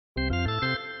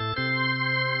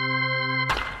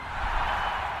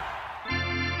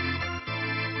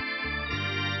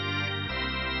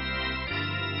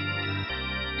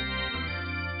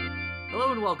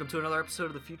and welcome to another episode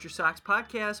of the FutureSox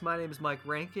podcast. My name is Mike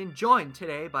Rankin, joined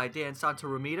today by Dan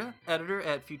Santaromita, editor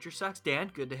at FutureSox. Dan,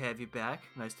 good to have you back.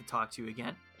 Nice to talk to you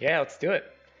again. Yeah, let's do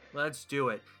it. Let's do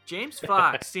it. James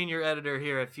Fox, senior editor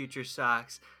here at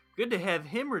FutureSox. Good to have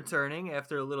him returning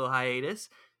after a little hiatus.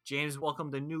 James,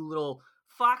 welcome the new little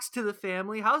Fox to the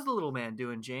family. How's the little man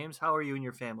doing, James? How are you and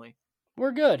your family?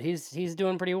 We're good. He's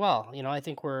doing pretty well. I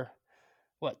think we're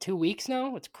 2 weeks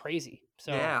now? It's crazy.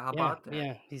 So yeah, how about that?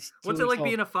 Yeah, he's What's it like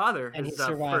being a father? And his he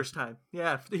survived. First time.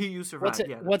 Yeah, you survived.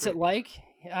 What's it like?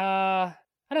 I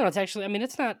don't know. It's actually,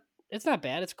 it's not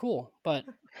bad. It's cool, but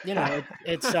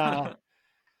it's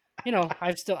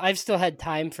I've still had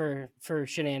time for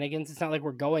shenanigans. It's not like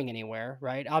we're going anywhere,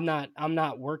 right? I'm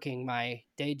not working my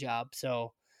day job,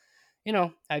 so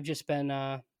I've just been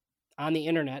on the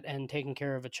internet and taking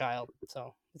care of a child.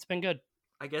 So it's been good.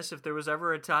 I guess if there was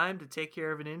ever a time to take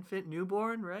care of an infant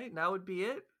newborn, right, now would be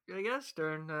it, I guess,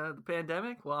 during the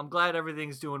pandemic. Well, I'm glad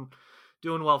everything's doing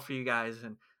well for you guys.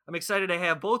 And I'm excited to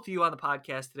have both of you on the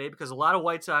podcast today because a lot of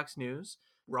White Sox news.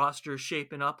 Roster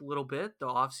shaping up a little bit. The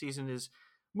offseason is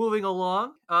moving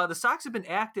along. The Sox have been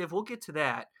active. We'll get to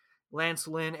that. Lance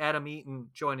Lynn, Adam Eaton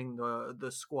joining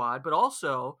the squad. But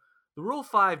also, the Rule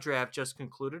 5 draft just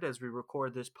concluded as we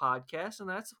record this podcast. And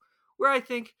that's where I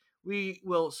think we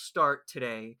will start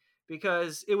today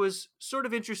because it was sort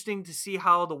of interesting to see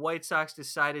how the White Sox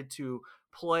decided to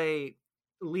play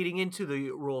leading into the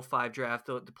Rule 5 draft,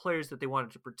 the players that they wanted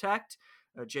to protect,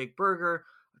 Jake Berger,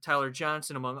 Tyler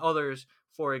Johnson, among others.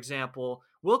 For example,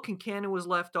 Will Kincannon was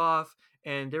left off,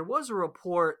 and there was a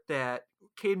report that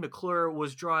Cade McClure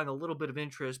was drawing a little bit of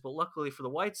interest, but luckily for the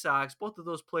White Sox, both of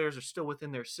those players are still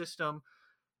within their system.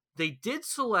 They did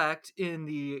select in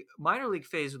the minor league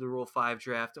phase of the Rule 5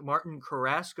 draft Martin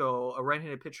Carrasco, a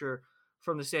right-handed pitcher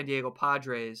from the San Diego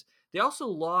Padres. They also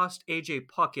lost A.J.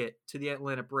 Puckett to the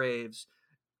Atlanta Braves.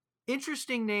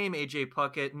 Interesting name, A.J.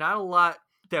 Puckett. Not a lot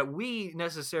that we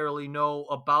necessarily know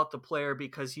about the player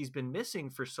because he's been missing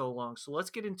for so long. So let's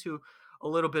get into a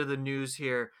little bit of the news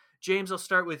here. James, I'll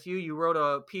start with you. You wrote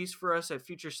a piece for us at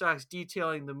FutureSox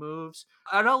detailing the moves.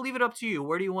 And I'll leave it up to you.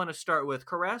 Where do you want to start with,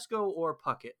 Carrasco or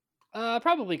Puckett?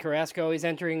 Probably Carrasco. He's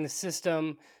entering the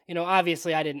system.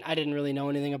 Obviously I didn't really know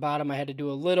anything about him. I had to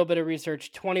do a little bit of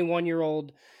research.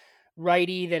 21-year-old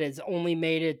righty that has only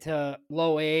made it to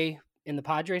low A in the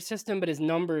Padres system, but his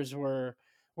numbers were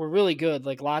really good,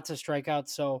 like lots of strikeouts.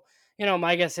 So,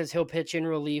 my guess is he'll pitch in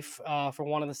relief for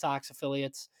one of the Sox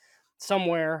affiliates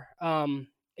somewhere.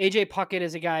 AJ Puckett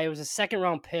is a guy who was a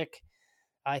second-round pick,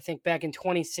 I think back in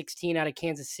 2016 out of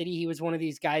Kansas City. He was one of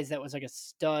these guys that was like a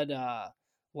stud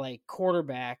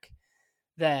quarterback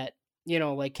that,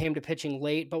 came to pitching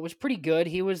late, but was pretty good.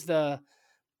 He was the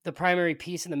primary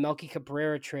piece in the Melky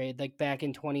Cabrera trade, like back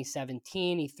in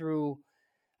 2017. He threw,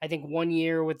 I think, 1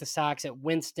 year with the Sox at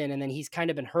Winston, and then he's kind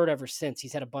of been hurt ever since.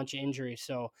 He's had a bunch of injuries.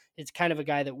 So it's kind of a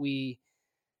guy that we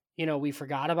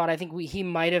forgot about. I think he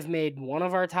might have made one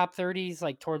of our top 30s,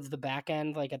 like towards the back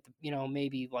end, like at the,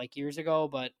 maybe like years ago.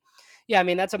 But yeah,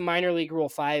 that's a minor league Rule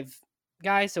 5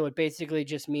 guy. So it basically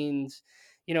just means,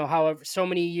 however, so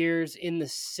many years in the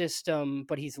system,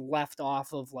 but he's left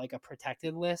off of like a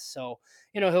protected list. So,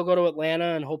 he'll go to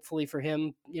Atlanta and hopefully for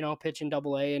him, pitch in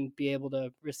Double-A and be able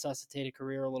to resuscitate a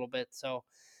career a little bit. So,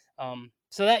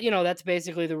 so that, that's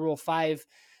basically the Rule 5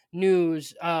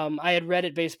 news. I had read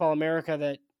at Baseball America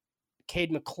that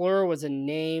Cade McClure was a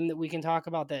name that we can talk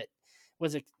about that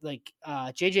was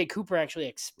JJ Cooper actually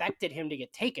expected him to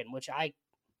get taken, which I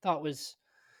thought was,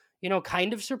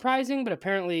 kind of surprising, but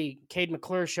apparently Cade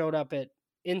McClure showed up at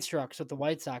Instructs with the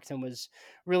White Sox and was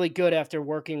really good after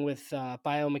working with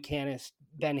biomechanist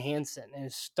Ben Hansen, and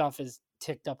his stuff has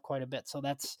ticked up quite a bit. So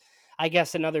that's, I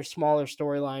guess, another smaller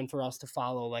storyline for us to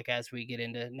follow, like as we get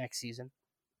into next season.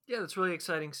 Yeah, that's really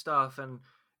exciting stuff. And,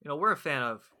 we're a fan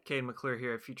of Cade McClure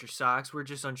here at FutureSox. We're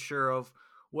just unsure of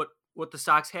what the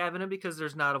Sox have in him because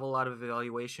there's not a lot of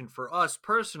evaluation for us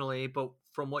personally, but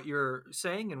from what you're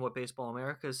saying and what Baseball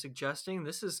America is suggesting,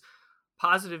 this is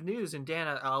positive news. And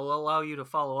Dan, I'll allow you to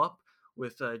follow up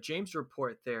with James'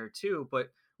 report there too. But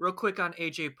real quick on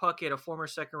AJ Puckett, a former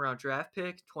second-round draft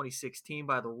pick, 2016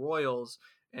 by the Royals,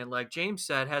 and like James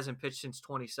said, hasn't pitched since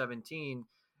 2017.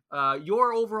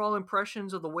 Your overall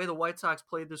impressions of the way the White Sox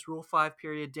played this Rule 5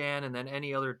 period, Dan, and then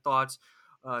any other thoughts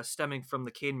stemming from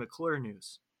the Cade McClure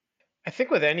news? I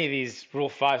think with any of these Rule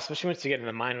 5, especially once you get in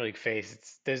the minor league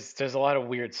phase, there's a lot of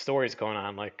weird stories going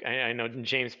on. Like I know in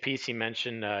James' piece he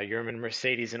mentioned Yerman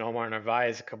Mercedes and Omar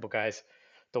Narvaez, a couple guys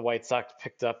the White Sox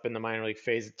picked up in the minor league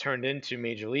phase that turned into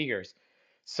major leaguers.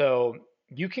 So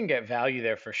you can get value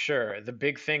there for sure. The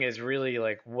big thing is really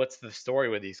like what's the story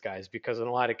with these guys, because in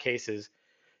a lot of cases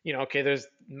okay, there's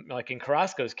like in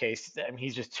Carrasco's case, I mean,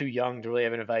 he's just too young to really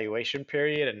have an evaluation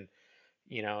period. And,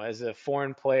 as a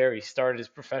foreign player, he started his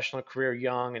professional career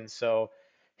young. And so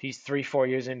he's 3, 4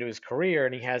 years into his career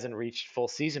and he hasn't reached full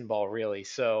season ball really.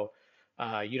 So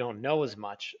you don't know as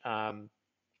much. And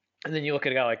then you look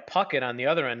at a guy like Puckett on the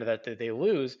other end of that they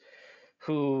lose,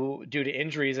 who, due to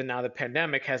injuries and now the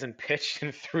pandemic, hasn't pitched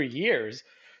in 3 years.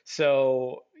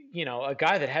 So, a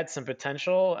guy that had some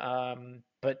potential,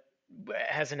 but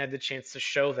hasn't had the chance to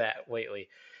show that lately.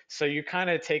 So you're kind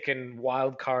of taking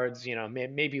wild cards,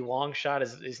 maybe long shot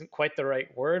isn't quite the right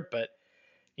word, but,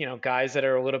 guys that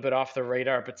are a little bit off the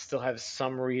radar, but still have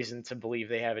some reason to believe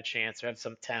they have a chance or have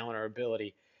some talent or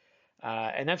ability.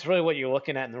 And that's really what you're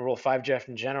looking at in the Rule 5 draft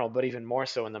in general, but even more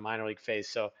so in the minor league phase.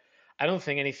 So I don't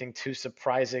think anything too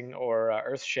surprising or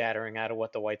earth shattering out of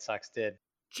what the White Sox did.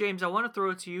 James, I want to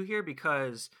throw it to you here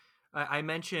because I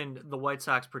mentioned the White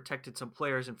Sox protected some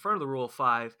players in front of the Rule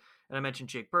 5, and I mentioned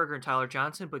Jake Berger and Tyler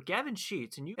Johnson, but Gavin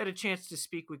Sheets, and you had a chance to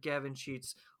speak with Gavin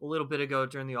Sheets a little bit ago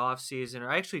during the offseason,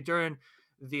 or actually during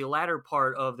the latter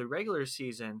part of the regular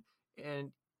season,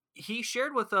 and he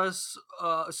shared with us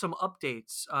some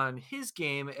updates on his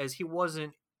game as he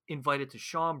wasn't invited to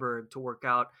Schaumburg to work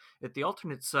out at the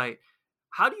alternate site.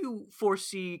 How do you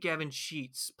foresee Gavin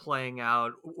Sheets playing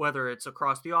out, whether it's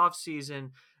across the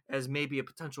offseason as maybe a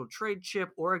potential trade chip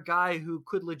or a guy who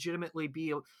could legitimately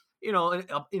be,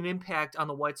 an impact on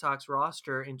the White Sox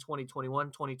roster in 2021,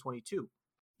 2022?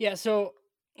 Yeah, so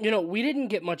we didn't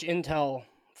get much intel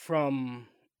from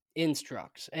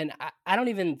Instructs, and I don't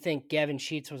even think Gavin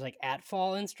Sheets was like at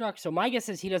fall Instructs. So my guess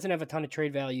is he doesn't have a ton of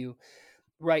trade value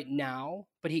right now,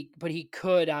 but he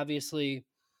could obviously,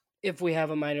 if we have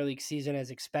a minor league season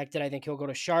as expected. I think he'll go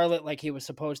to Charlotte like he was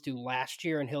supposed to last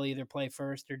year, and he'll either play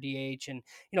first or DH. And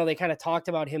they kind of talked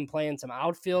about him playing some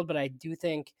outfield, but I do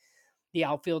think the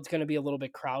outfield's going to be a little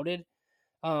bit crowded.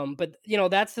 But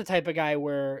that's the type of guy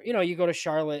where you go to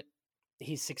Charlotte,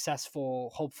 he's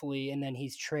successful hopefully, and then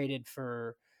he's traded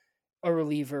for a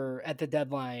reliever at the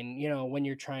deadline, when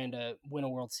you're trying to win a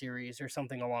World Series or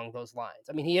something along those lines.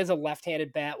 I mean, he is a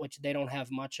left-handed bat, which they don't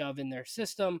have much of in their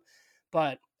system,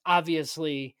 but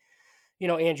obviously,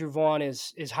 Andrew Vaughn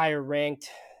is higher ranked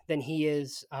than he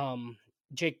is.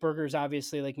 Jake Berger's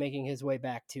obviously like making his way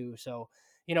back too. So,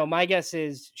 my guess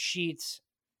is Sheets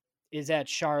is at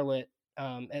Charlotte,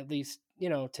 at least,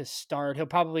 to start. He'll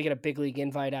probably get a big league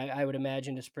invite, I would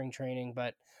imagine, to spring training,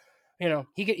 but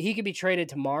he could be traded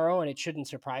tomorrow and it shouldn't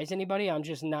surprise anybody. I'm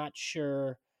just not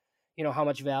sure, how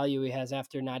much value he has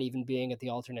after not even being at the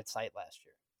alternate site last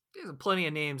year. There's plenty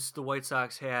of names the White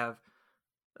Sox have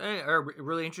are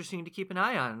really interesting to keep an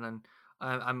eye on, and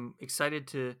I'm excited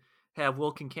to have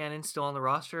Will Kincannon still on the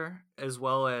roster, as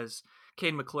well as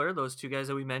Cade McClure, those two guys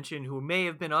that we mentioned who may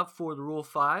have been up for the Rule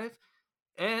 5.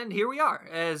 And here we are.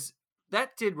 As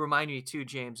that did remind me too,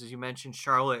 James, as you mentioned,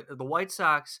 Charlotte, the White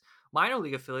Sox minor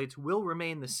league affiliates will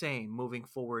remain the same moving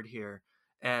forward here,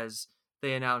 as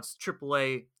they announced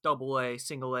AAA, AA,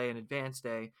 Single A, and Advanced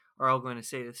A are all going to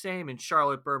stay the same in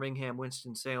Charlotte, Birmingham,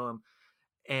 Winston-Salem,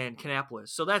 and Kannapolis.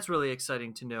 So that's really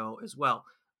exciting to know as well.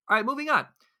 All right, moving on.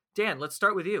 Dan, let's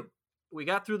start with you. We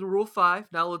got through the Rule 5.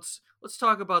 Now let's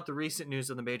talk about the recent news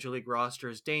on the Major League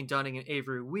rosters. Dane Dunning and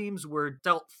Avery Weems were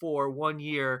dealt for 1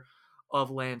 year of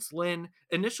Lance Lynn.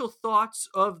 Initial thoughts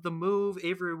of the move: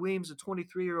 Avery Weems, a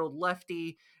 23-year-old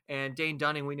lefty, and Dane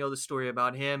Dunning, we know the story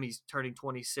about him. He's turning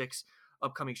 26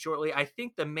 upcoming shortly. I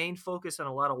think the main focus on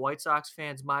a lot of White Sox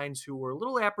fans' minds who were a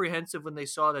little apprehensive when they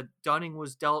saw that Dunning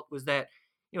was dealt was that,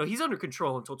 he's under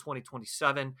control until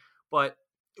 2027. But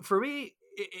for me,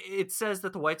 it says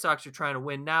that the White Sox are trying to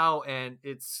win now, and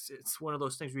it's one of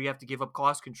those things where you have to give up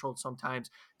cost control sometimes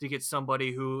to get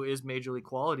somebody who is major league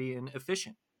quality and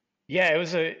efficient. Yeah,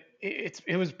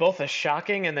 it was both a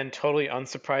shocking and then totally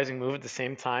unsurprising move at the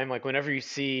same time. Like whenever you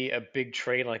see a big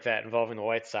trade like that involving the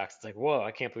White Sox, it's like, whoa,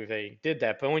 I can't believe they did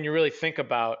that. But when you really think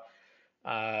about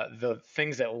the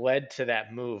things that led to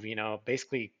that move,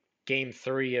 basically Game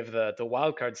 3 of the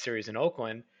wild card series in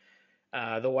Oakland,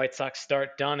 the White Sox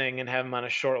start Dunning and have him on a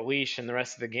short leash, and the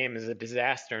rest of the game is a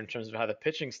disaster in terms of how the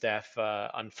pitching staff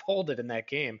unfolded in that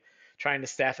game. Trying to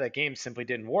staff that game simply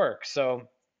didn't work. So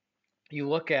you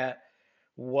look at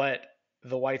what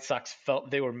the White Sox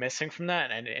felt they were missing from that,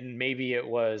 and maybe it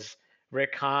was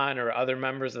Rick Hahn or other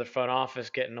members of the front office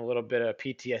getting a little bit of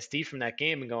PTSD from that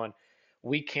game and going,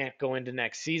 we can't go into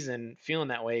next season feeling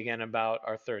that way again about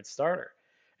our third starter.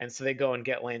 And so they go and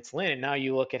get Lance Lynn. And now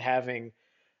you look at having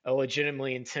a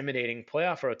legitimately intimidating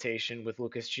playoff rotation with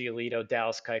Lucas Giolito,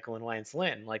 Dallas Keuchel, and Lance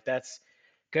Lynn. Like that's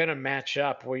going to match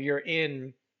up where you're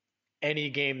in any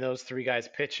game those three guys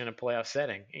pitch in a playoff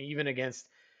setting, even against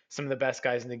some of the best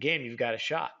guys in the game, you've got a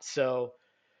shot. So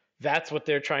that's what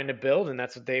they're trying to build, and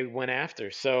that's what they went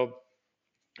after. So,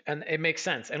 and it makes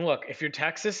sense. And look, if you're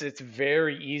Texas, it's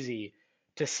very easy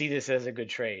to see this as a good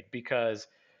trade because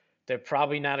they're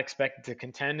probably not expected to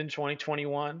contend in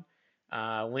 2021.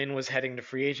 Lynn was heading to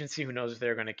free agency. Who knows if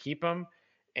they're going to keep him?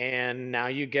 And now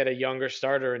you get a younger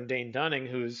starter in Dane Dunning,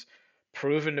 who's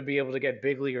proven to be able to get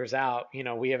big leaguers out. You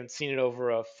know, we haven't seen it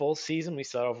over a full season. We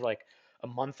saw it over like a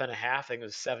month and a half. I think it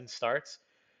was 7 starts,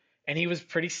 and he was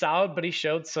pretty solid. But he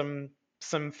showed some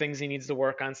things he needs to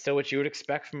work on still, which you would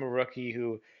expect from a rookie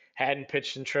who hadn't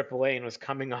pitched in AAA and was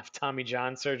coming off Tommy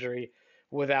John surgery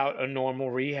without a normal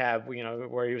rehab, you know,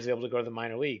 where he was able to go to the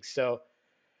minor leagues. So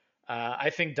I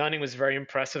think Dunning was very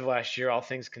impressive last year, all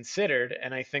things considered,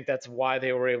 and I think that's why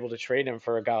they were able to trade him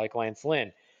for a guy like Lance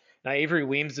Lynn. Now Avery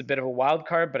Weems is a bit of a wild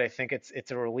card, but I think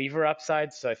it's a reliever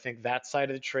upside, so I think that side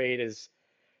of the trade is,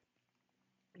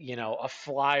 you know, a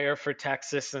flyer for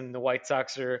Texas, and the White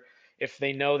Sox are, if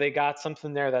they know they got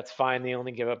something there, that's fine. They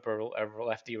only give up a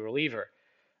lefty reliever.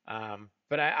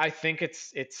 But I think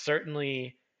it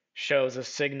certainly shows a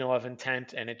signal of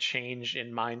intent and a change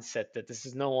in mindset that this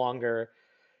is no longer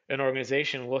an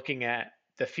organization looking at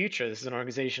the future. This is an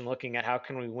organization looking at how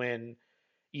can we win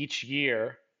each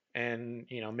year and,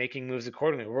 you know, making moves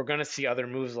accordingly. We're going to see other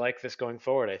moves like this going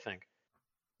forward, I think.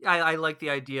 I like the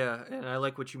idea, and I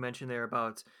like what you mentioned there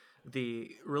about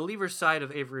the reliever side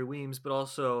of Avery Weems, but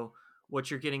also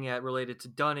what you're getting at related to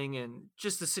Dunning and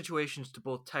just the situations to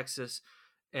both Texas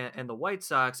and the White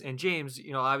Sox. And James,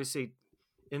 you know, obviously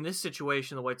in this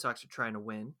situation, the White Sox are trying to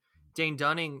win. Dane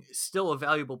Dunning is still a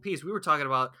valuable piece. We were talking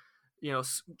about, you know,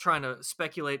 trying to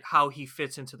speculate how he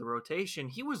fits into the rotation.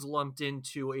 He was lumped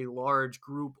into a large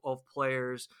group of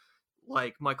players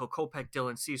like Michael Kopech,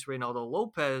 Dylan Cease, Reynaldo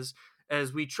Lopez,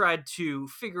 as we tried to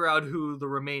figure out who the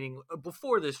remaining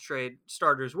before this trade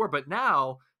starters were. But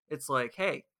now it's like,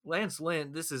 hey, Lance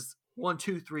Lynn, this is 1,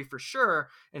 2, 3 for sure,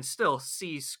 and still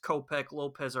Cease, Kopech,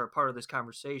 Lopez are a part of this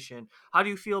conversation. How do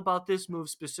you feel about this move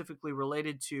specifically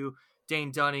related to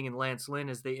Dane Dunning and Lance Lynn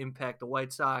as they impact the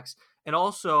White Sox? And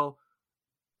also,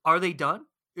 are they done?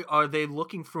 Are they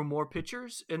looking for more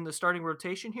pitchers in the starting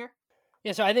rotation here?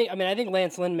 Yeah, so I think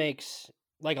Lance Lynn makes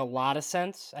like a lot of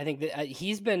sense. I think that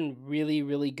he's been really,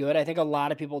 really good. I think a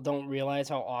lot of people don't realize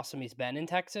how awesome he's been in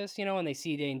Texas, you know, and they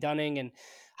see Dane Dunning and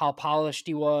how polished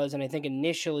he was. And I think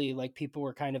initially, like, people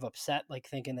were kind of upset, like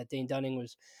thinking that Dane Dunning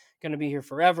was going to be here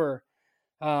forever.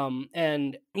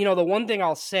 And you know, the one thing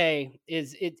I'll say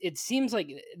is it seems like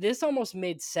this almost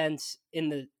made sense in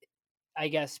the, I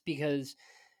guess, because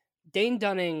Dane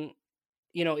Dunning,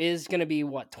 you know, is going to be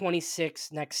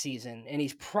 26 next season, and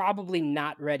he's probably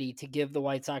not ready to give the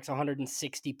White Sox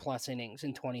 160 plus innings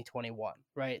in 2021,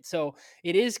 right? So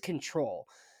it is control,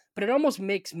 but it almost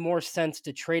makes more sense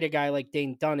to trade a guy like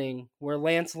Dane Dunning, where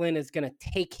Lance Lynn is going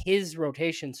to take his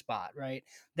rotation spot, right?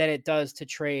 Than it does to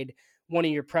trade one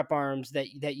of your prep arms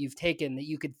that you've taken that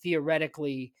you could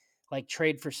theoretically like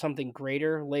trade for something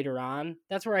greater later on.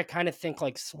 That's where I kind of think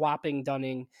like swapping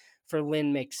Dunning for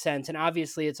Lynn makes sense. And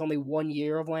obviously it's only 1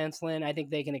 year of Lance Lynn. I think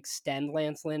they can extend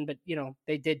Lance Lynn, but you know,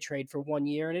 they did trade for 1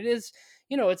 year, and it is,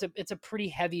 you know, it's a pretty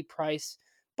heavy price.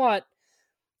 But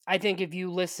I think if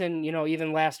you listen, you know,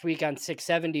 even last week on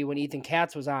 670 when Ethan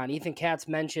Katz was on, Ethan Katz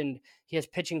mentioned he has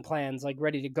pitching plans like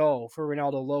ready to go for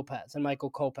Reynaldo Lopez and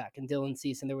Michael Kopech and Dylan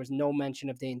Cease, and there was no mention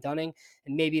of Dane Dunning.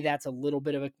 And maybe that's a little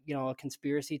bit of a, you know, a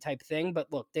conspiracy type thing, but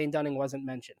look, Dane Dunning wasn't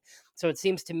mentioned. So it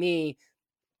seems to me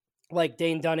like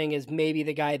Dane Dunning is maybe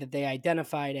the guy that they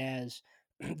identified as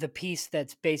the piece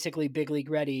that's basically big league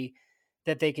ready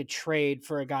that they could trade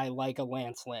for a guy like a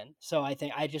Lance Lynn. So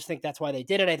I just think that's why they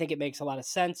did it. I think it makes a lot of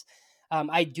sense.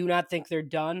 I do not think they're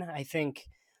done. I think,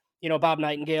 you know, Bob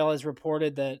Nightingale has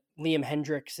reported that Liam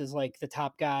Hendricks is like the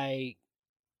top guy,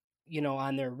 you know,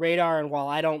 on their radar. And while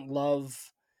I don't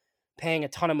love paying a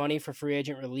ton of money for free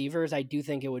agent relievers, I do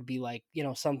think it would be like, you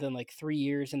know, something like 3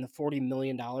 years in the $40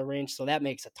 million range. So that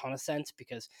makes a ton of sense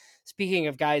because speaking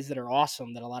of guys that are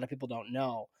awesome that a lot of people don't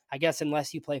know, I guess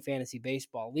unless you play fantasy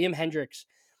baseball, Liam Hendricks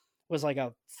was like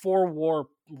a 4 WAR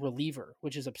reliever,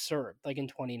 which is absurd. Like in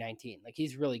 2019, like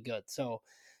he's really good. So,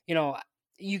 you know,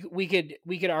 we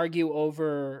could argue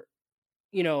over,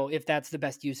 you know, if that's the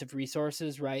best use of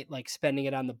resources, right? Like spending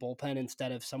it on the bullpen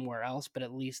instead of somewhere else, but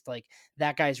at least like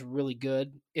that guy's really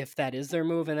good if that is their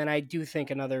move. And then I do think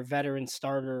another veteran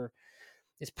starter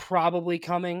is probably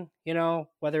coming, you know,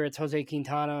 whether it's Jose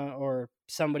Quintana or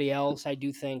somebody else. I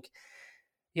do think,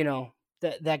 you know,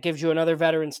 that gives you another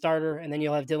veteran starter, and then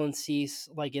you'll have Dylan Cease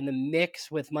like in the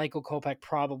mix with Michael Kopech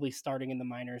probably starting in the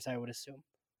minors, I would assume.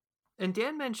 And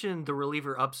Dan mentioned the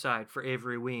reliever upside for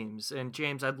Avery Weems. And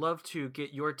James, I'd love to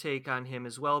get your take on him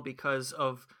as well because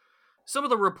of some of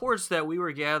the reports that we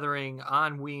were gathering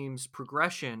on Weems'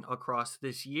 progression across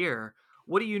this year.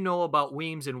 What do you know about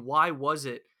Weems, and why was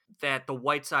it that the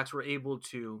White Sox were able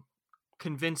to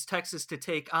convince Texas to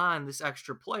take on this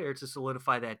extra player to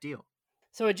solidify that deal?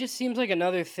 So it just seems like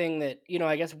another thing that,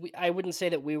 I guess I wouldn't say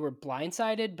that we were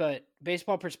blindsided, but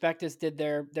Baseball Prospectus did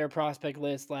their prospect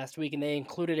list last week, and they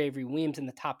included Avery Weems in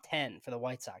the top 10 for the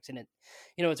White Sox. And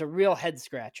it's a real head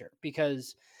scratcher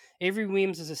because Avery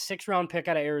Weems is a 6th-round pick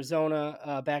out of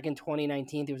Arizona back in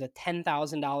 2019. He was a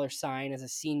 $10,000 sign as a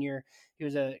senior. He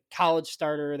was a college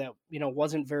starter that,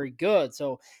 wasn't very good.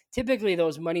 So typically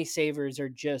those money savers are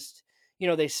just,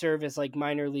 they serve as like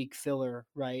minor league filler,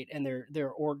 right? And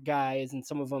they're org guys, and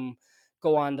some of them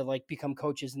go on to like become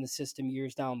coaches in the system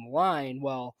years down the line.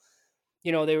 Well,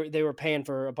 they were paying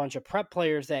for a bunch of prep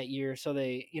players that year, so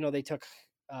they took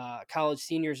college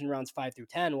seniors in rounds 5 through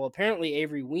 10. Well, apparently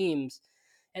Avery Weems,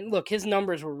 and look, his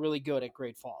numbers were really good at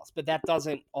Great Falls, but that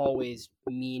doesn't always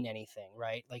mean anything,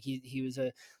 right? Like he was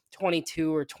a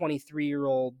 22 or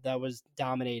 23-year-old that was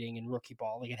dominating in rookie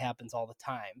ball. Like it happens all the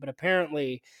time. But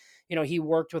apparently, he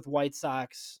worked with White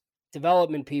Sox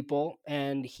development people,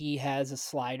 and he has a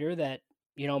slider that,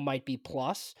 might be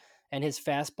plus, and his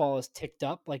fastball is ticked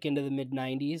up like into the mid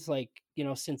 90s, like,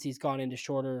 since he's gone into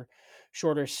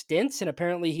shorter stints. And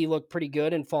apparently he looked pretty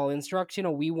good in fall instructs.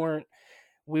 We weren't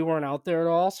out there at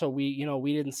all, so we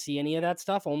didn't see any of that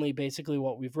stuff, only basically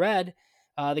what we've read.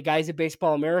 The guys at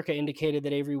Baseball America indicated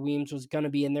that Avery Weems was going to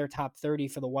be in their top 30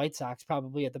 for the White Sox,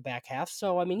 probably at the back half.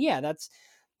 So, I mean, yeah,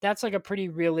 that's like a pretty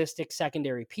realistic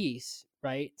secondary piece,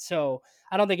 right? So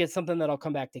I don't think it's something that'll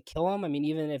come back to kill him. I mean,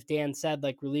 even if Dan said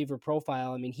like reliever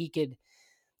profile, I mean, he could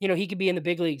be in the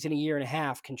big leagues in a year and a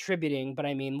half contributing. But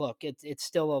I mean, look, it's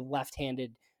still a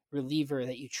left-handed reliever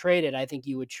that you traded. I think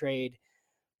you would trade,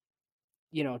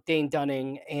 Dane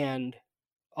Dunning and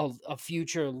a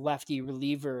future lefty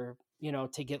reliever,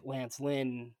 to get Lance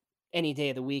Lynn any day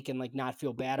of the week and like not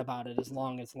feel bad about it, as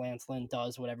long as Lance Lynn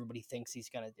does what everybody thinks he's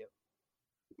going to do.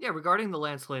 Yeah, regarding the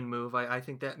Lance Lynn move, I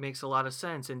think that makes a lot of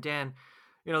sense. And Dan,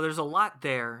 there's a lot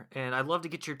there, and I'd love to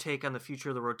get your take on the future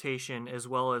of the rotation as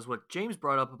well as what James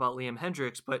brought up about Liam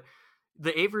Hendricks. But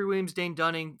the Avery Weems, Dane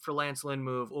Dunning for Lance Lynn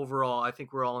move overall, I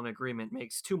think we're all in agreement,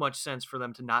 makes too much sense for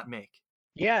them to not make.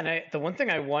 Yeah, and the one thing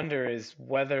I wonder is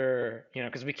whether,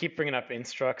 because we keep bringing up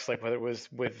instructs, like whether it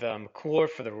was with Cooler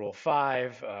for the Rule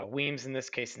 5, Weems in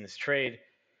this case in this trade,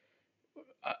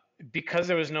 uh, because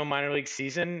there was no minor league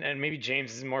season, and maybe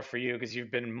James is more for you because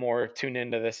you've been more tuned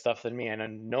into this stuff than me,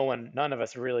 and none of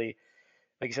us really,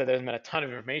 like you said, there's been a ton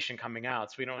of information coming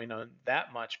out, so we don't really know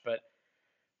that much, but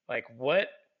like what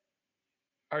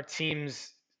are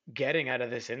teams getting out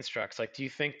of this instructs? Like, do you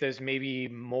think there's maybe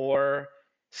more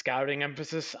scouting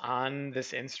emphasis on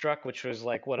this instruct, which was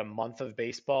like what, a month of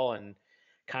baseball and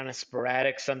kind of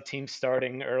sporadic, some teams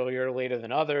starting earlier or later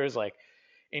than others, like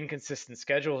inconsistent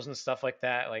schedules and stuff like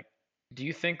that? Like, do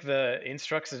you think the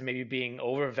instructs is maybe being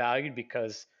overvalued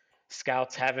because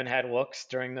scouts haven't had looks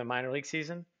during the minor league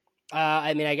season?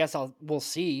 I mean, I guess we'll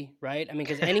see, right? I mean,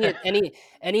 because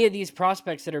any of these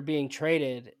prospects that are being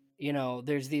traded,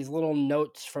 there's these little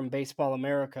notes from Baseball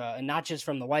America, and not just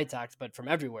from the White Sox, but from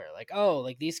everywhere. Like, oh,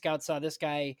 like these scouts saw this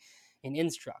guy in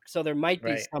Instruct, so there might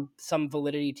be Right. some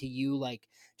validity to you, like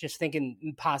just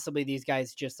thinking possibly these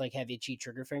guys just like have itchy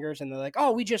trigger fingers, and they're like,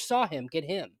 oh, we just saw him, get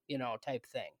him, type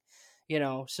thing.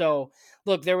 So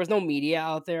look, there was no media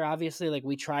out there, obviously. Like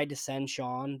we tried to send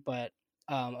Sean, but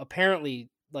apparently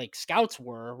like scouts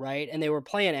were, right, and they were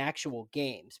playing actual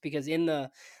games, because in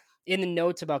the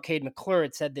notes about Cade McClure,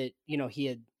 it said that he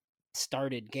had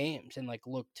started games and like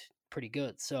looked pretty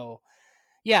good. So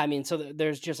yeah, I mean, so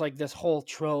there's just like this whole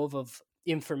trove of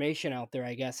information out there,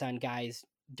 I guess, on guys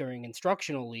during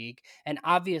instructional league, and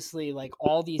obviously like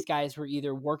all these guys were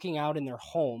either working out in their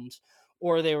homes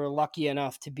or they were lucky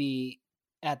enough to be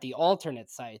at the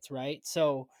alternate sites, right?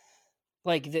 So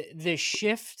like the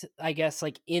shift, I guess,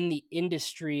 like in the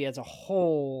industry as a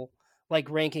whole, like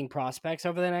ranking prospects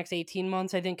over the next 18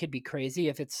 months, I think could be crazy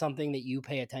if it's something that you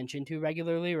pay attention to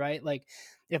regularly, right? Like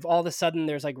if all of a sudden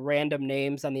there's like random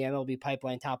names on the MLB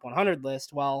pipeline top 100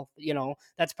 list, well,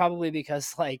 that's probably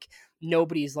because like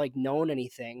nobody's like known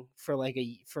anything for like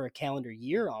for a calendar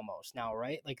year almost now,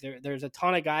 right? Like there's a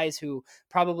ton of guys who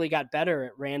probably got better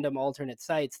at random alternate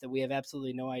sites that we have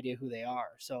absolutely no idea who they are.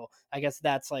 So I guess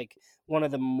that's like one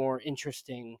of the more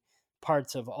interesting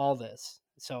parts of all this.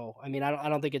 So, I mean, I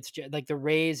don't think it's like the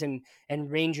Rays and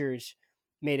Rangers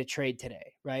made a trade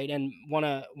today, right? And one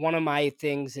of my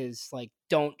things is like,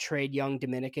 don't trade young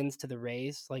Dominicans to the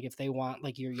Rays. Like if they want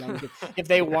like your young if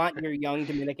they want your young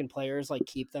Dominican players, like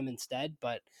keep them instead.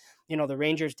 But the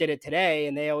Rangers did it today,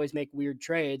 and they always make weird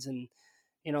trades, and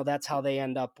that's how they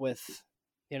end up with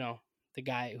the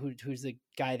guy who's the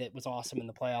guy that was awesome in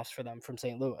the playoffs for them from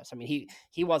St. Louis. I mean,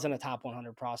 he wasn't a top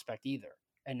 100 prospect either,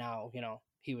 and now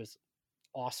he was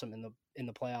awesome in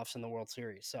the playoffs and the World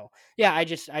Series. So yeah, I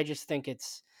just think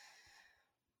it's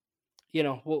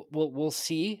we'll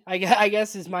see. I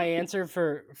guess is my answer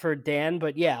for Dan.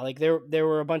 But yeah, like there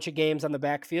were a bunch of games on the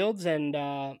backfields,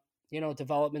 and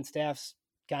development staffs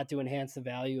got to enhance the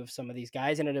value of some of these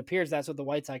guys, and it appears that's what the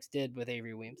White Sox did with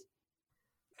Avery Weems.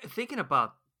 Thinking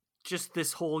about just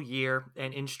this whole year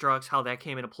and Instructs, how that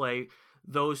came into play,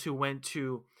 those who went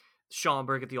to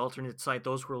Schaumburg at the alternate site,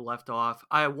 those were left off.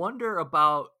 I wonder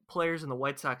about players in the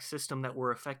White Sox system that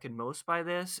were affected most by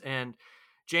this. And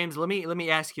James, let me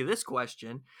ask you this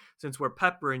question, since we're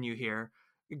peppering you here.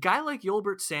 A guy like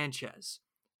Yolbert Sanchez,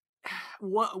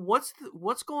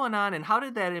 what's going on, and how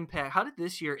did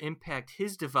this year impact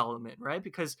his development, right?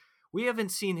 Because we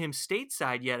haven't seen him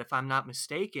stateside yet, if I'm not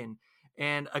mistaken.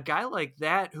 And a guy like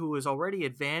that, who was already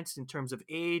advanced in terms of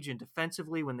age and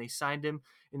defensively when they signed him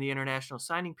in the international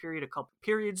signing period a couple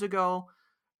periods ago,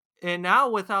 and now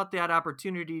without that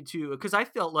opportunity because I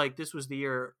felt like this was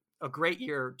a great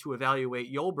year to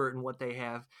evaluate Yolbert and what they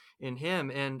have in him.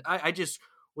 And I just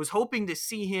was hoping to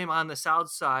see him on the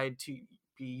south side to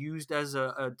be used as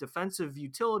a defensive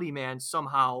utility man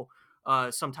somehow,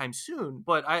 sometime soon.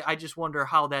 But I just wonder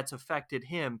how that's affected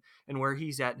him and where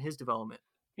he's at in his development.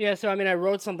 Yeah, so I mean, I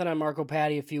wrote something on Marco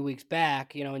Patti a few weeks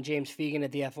back, and James Fegan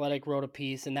at The Athletic wrote a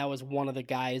piece, and that was one of the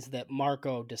guys that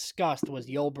Marco discussed was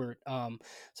Yolbert.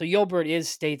 So Yolbert is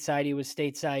stateside. He was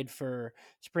stateside for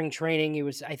spring training. He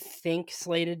was, I think,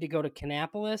 slated to go to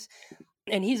Kannapolis,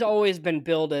 and he's always been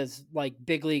billed as like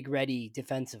big league ready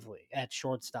defensively at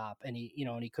shortstop, and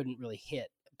he couldn't really hit,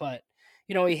 but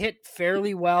he hit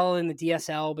fairly well in the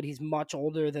DSL, but he's much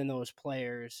older than those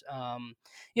players.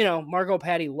 Margot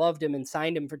Patty loved him and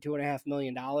signed him for $2.5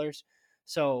 million.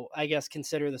 So I guess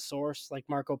consider the source. Like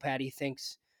Marco Patty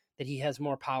thinks that he has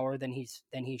more power than he's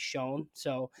shown.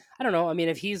 So I don't know. I mean,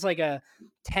 if he's like a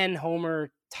 10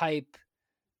 homer type,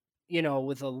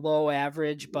 with a low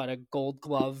average but a Gold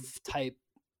Glove type,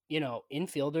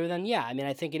 infielder, then yeah, I mean,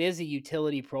 I think it is a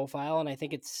utility profile, and I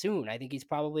think it's soon. I think he's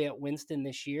probably at Winston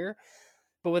this year.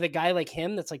 But with a guy like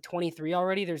him that's like 23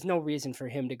 already, there's no reason for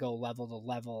him to go level to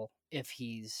level if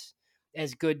he's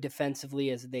as good defensively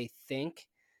as they think.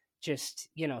 Just,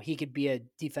 he could be a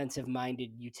defensive minded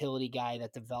utility guy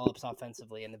that develops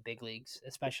offensively in the big leagues,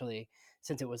 especially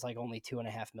since it was like only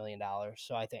 $2.5 million.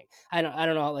 So I think, I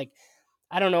don't know, like,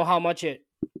 I don't know how much it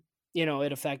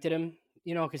affected him,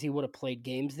 because he would have played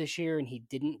games this year and he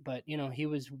didn't, but he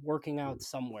was working out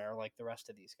somewhere like the rest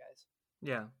of these guys.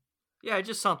 Yeah. Yeah,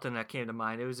 just something that came to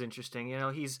mind. It was interesting.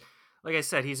 He's, like I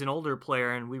said, he's an older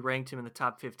player, and we ranked him in the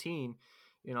top 15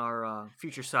 in our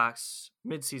FutureSox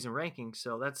midseason ranking.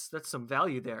 So that's some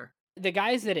value there. The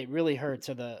guys that it really hurts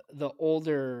are the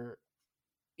older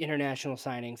international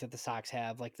signings that the Sox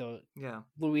have, like the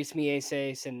Luis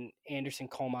Mieses and Anderson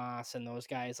Comas and those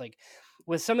guys. Like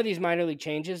with some of these minor league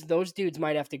changes, those dudes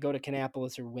might have to go to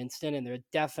Kannapolis or Winston, and they're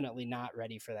definitely not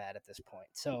ready for that at this point.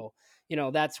 So,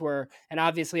 that's where, and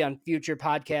obviously on future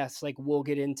podcasts, like we'll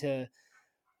get into,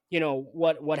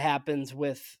 what happens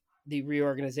with the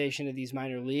reorganization of these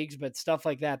minor leagues, but stuff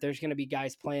like that, there's going to be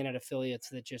guys playing at affiliates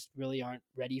that just really aren't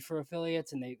ready for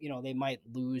affiliates, and they might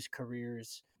lose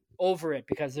careers over it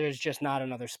because there's just not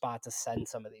another spot to send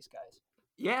some of these guys.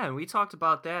 Yeah, and we talked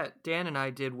about that. Dan and I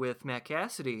did with Matt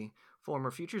Cassidy,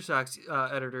 former FutureSox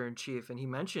editor-in-chief, and he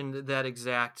mentioned that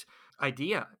exact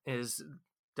idea.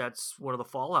 That's one of the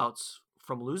fallouts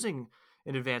from losing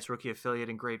an advanced rookie affiliate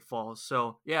in Great Falls.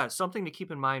 So yeah, something to keep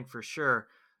in mind for sure.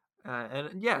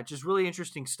 And yeah, just really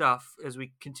interesting stuff as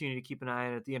we continue to keep an eye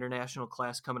on at the international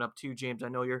class coming up too. James, I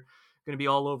know you're going to be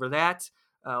all over that.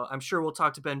 I'm sure we'll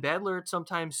talk to Ben Badler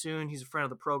sometime soon. He's a friend of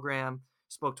the program.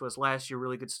 Spoke to us last year.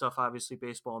 Really good stuff, obviously,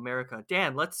 Baseball America.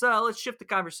 Dan, let's shift the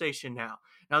conversation now.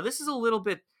 Now, this is a little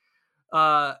bit,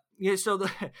 so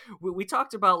we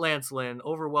talked about Lance Lynn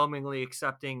overwhelmingly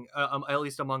accepting, at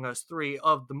least among us three,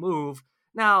 of the move.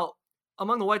 Now,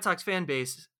 among the White Sox fan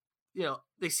base,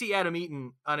 they see Adam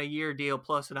Eaton on a year deal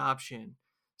plus an option,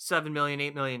 $7 million,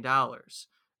 $8 million.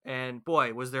 And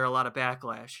boy, was there a lot of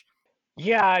backlash.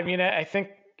 Yeah, I mean, I think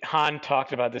Han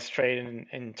talked about this trade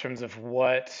in terms of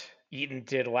what Eaton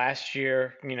did last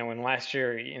year. When last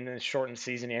year in the shortened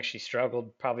season, he actually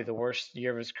struggled, probably the worst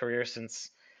year of his career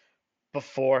since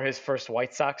before his first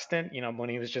White Sox stint, when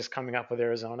he was just coming up with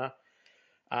Arizona.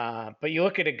 But you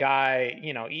look at a guy,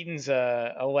 Eaton's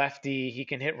a lefty. He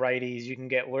can hit righties. You can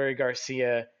get Lurie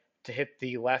Garcia to hit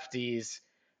the lefties.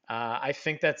 I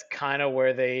think that's kind of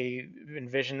where they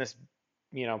envision this,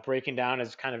 breaking down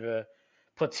as kind of a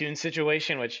platoon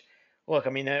situation, which, look, I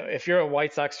mean, if you're a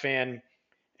White Sox fan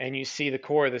and you see the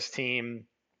core of this team,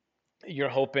 you're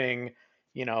hoping,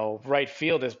 right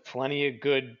field, there's plenty of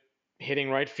good hitting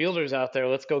right fielders out there.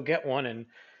 Let's go get one and,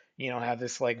 have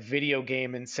this like video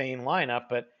game insane lineup.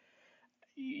 But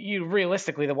you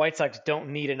realistically, the White Sox don't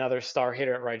need another star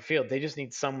hitter at right field. They just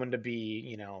need someone to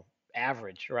be,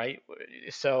 average, right?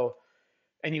 So,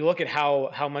 and you look at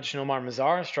how much Nomar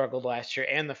Mazara struggled last year,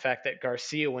 and the fact that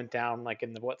Garcia went down like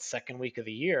in the second week of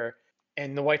the year,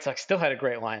 and the White Sox still had a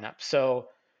great lineup. So,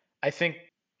 I think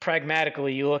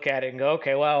pragmatically, you look at it and go,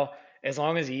 okay, well, as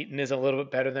long as Eaton is a little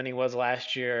bit better than he was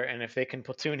last year, and if they can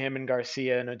platoon him and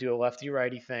Garcia and do a lefty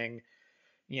righty thing,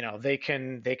 they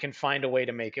can find a way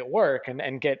to make it work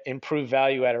and get improved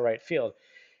value out of right field.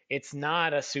 It's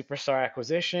not a superstar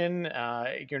acquisition.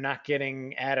 You're not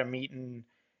getting Adam Eaton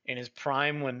in his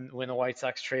prime when the White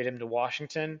Sox trade him to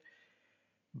Washington,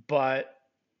 but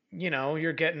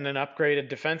you're getting an upgraded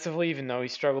defensively, even though he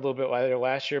struggled a little bit later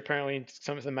last year. Apparently,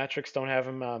 some of the metrics don't have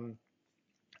him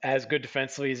as good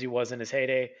defensively as he was in his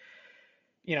heyday.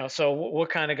 So what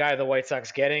kind of guy are the White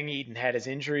Sox getting? Eaton had his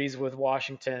injuries with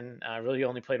Washington, really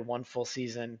only played one full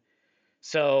season.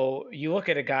 So you look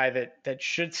at a guy that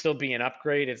should still be an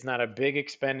upgrade. It's not a big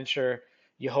expenditure.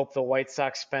 You hope the White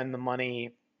Sox spend the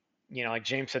money. Like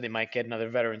James said, they might get another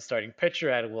veteran starting pitcher,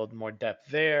 add a little more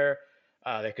depth there.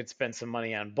 They could spend some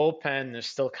money on bullpen. There's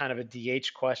still kind of a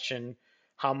DH question.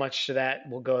 How much of that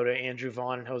will go to Andrew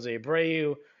Vaughn and Jose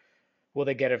Abreu? Will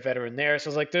they get a veteran there? So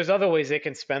it's like there's other ways they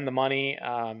can spend the money.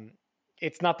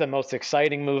 It's not the most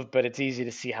exciting move, but it's easy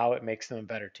to see how it makes them a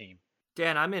better team.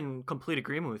 Dan, I'm in complete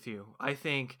agreement with you. I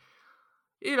think,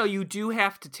 you do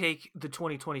have to take the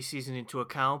 2020 season into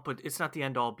account, but it's not the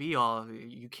end all be all.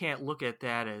 You can't look at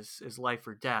that as life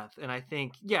or death. And I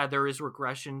think, yeah, there is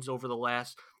regressions over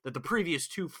the previous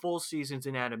 2 full seasons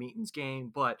in Adam Eaton's game,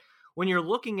 but when you're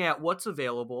looking at what's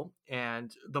available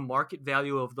and the market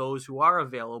value of those who are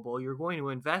available, you're going to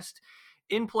invest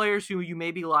in players who you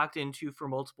may be locked into for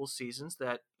multiple seasons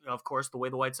that, of course, the way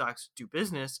the White Sox do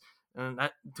business, and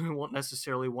that we won't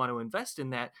necessarily want to invest in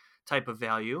that type of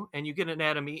value. And you get an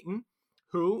Adam Eaton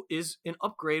who is an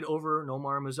upgrade over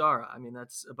Nomar Mazara. I mean,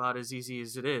 that's about as easy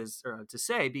as it is to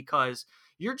say, because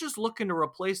you're just looking to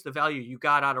replace the value you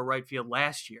got out of right field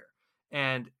last year.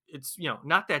 And it's,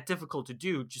 not that difficult to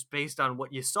do just based on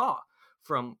what you saw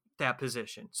from that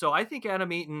position. So I think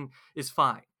Adam Eaton is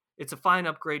fine. It's a fine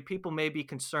upgrade. People may be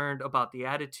concerned about the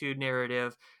attitude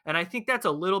narrative, and I think that's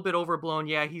a little bit overblown.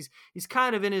 Yeah, he's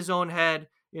kind of in his own head.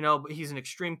 He's an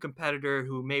extreme competitor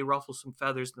who may ruffle some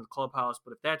feathers in the clubhouse,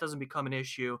 but if that doesn't become an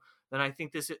issue, then I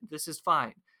think this is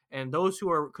fine. And those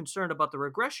who are concerned about the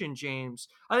regression, James,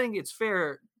 I think it's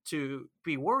fair to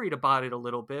be worried about it a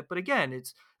little bit. But again,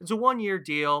 it's a 1-year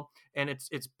deal, and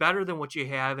it's better than what you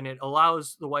have, and it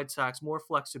allows the White Sox more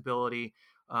flexibility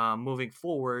moving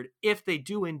forward if they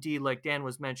do indeed, like Dan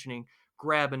was mentioning,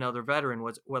 grab another veteran,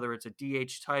 whether it's a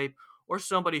DH type or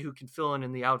somebody who can fill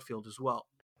in the outfield as well.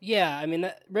 Yeah, I mean,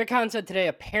 Rick Hahn said today,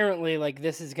 apparently, like,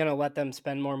 this is going to let them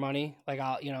spend more money. Like,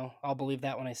 I'll believe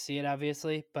that when I see it,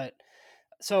 obviously. But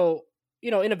so,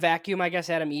 in a vacuum, I guess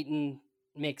Adam Eaton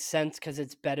makes sense because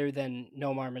it's better than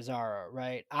Nomar Mazara,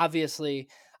 right? Obviously,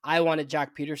 I wanted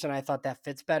Jock Peterson. I thought that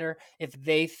fits better. If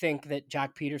they think that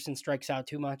Jock Peterson strikes out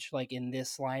too much, like in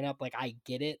this lineup, like, I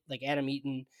get it. Like, Adam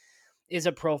Eaton is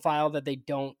a profile that they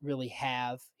don't really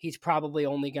have. He's probably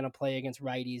only going to play against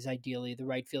righties, ideally. The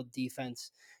right field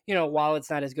defense, while it's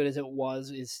not as good as it was,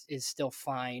 is still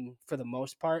fine for the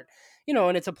most part.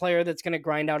 And it's a player that's going to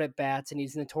grind out at bats, and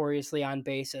he's notoriously on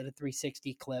base at a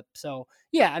 360 clip. So,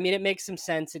 yeah, I mean, it makes some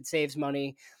sense. It saves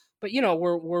money. But,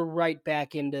 we're right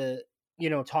back into,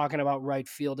 talking about right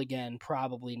field again,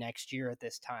 probably next year at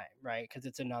this time, right? Because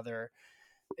it's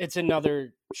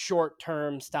another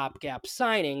short-term stopgap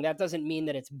signing. That doesn't mean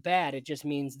that it's bad. It just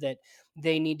means that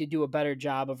they need to do a better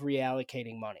job of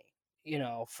reallocating money,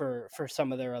 for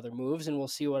some of their other moves, and we'll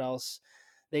see what else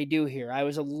they do here. I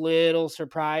was a little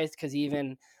surprised because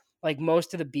even like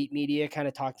most of the beat media kind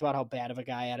of talked about how bad of a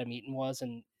guy Adam Eaton was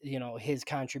and, his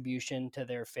contribution to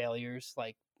their failures,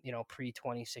 like,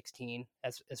 pre-2016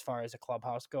 as far as the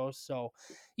clubhouse goes. So,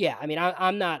 yeah, I mean,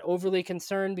 I'm not overly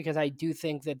concerned because I do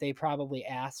think that they probably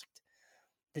asked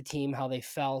the team how they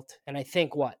felt. And I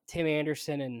think Tim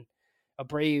Anderson and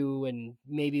Abreu and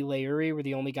maybe Leary were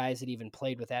the only guys that even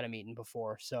played with Adam Eaton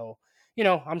before. So,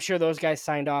 I'm sure those guys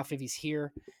signed off if he's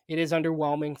here. It is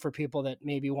underwhelming for people that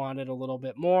maybe wanted a little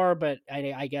bit more, but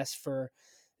I guess for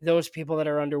those people that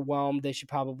are underwhelmed, they should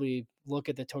probably look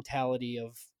at the totality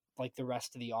of like the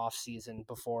rest of the offseason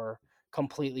before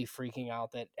completely freaking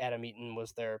out that Adam Eaton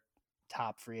was their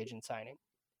top free agent signing.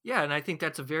 Yeah, and I think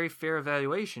that's a very fair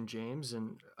evaluation, James.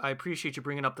 And I appreciate you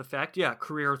bringing up the fact,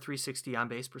 career 360 on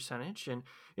base percentage, and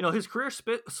his career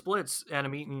splits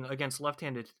Adam Eaton against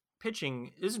left-handed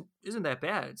pitching isn't that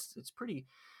bad. It's pretty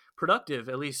productive,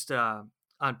 at least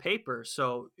on paper.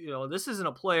 So this isn't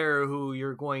a player who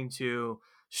you're going to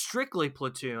strictly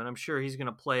platoon. I'm sure he's going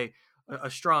to play a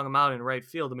strong amount in right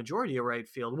field, the majority of right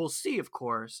field. We'll see, of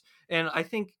course. And I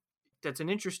think that's an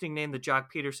interesting name, that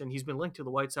Jock Peterson. He's been linked to the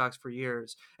White Sox for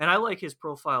years, and I like his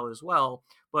profile as well.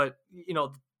 But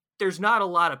there's not a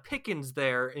lot of pickings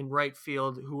there in right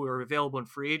field who are available in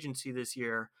free agency this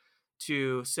year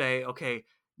to say, okay,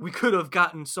 we could have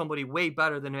gotten somebody way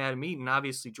better than Adam Eaton,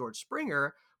 obviously George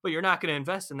Springer, but you're not going to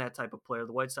invest in that type of player.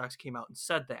 The White Sox came out and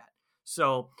said that.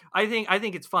 So I think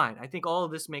it's fine. I think all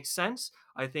of this makes sense.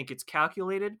 I think it's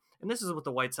calculated, and this is what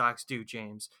the White Sox do,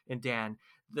 James and Dan.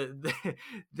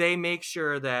 They make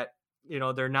sure that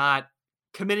they're not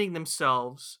committing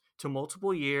themselves to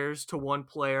multiple years to one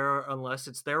player unless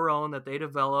it's their own that they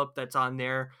develop, that's on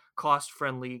their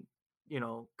cost-friendly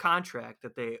contract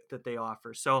that they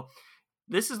offer. So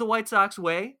this is the White Sox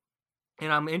way,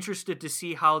 and I'm interested to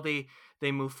see how they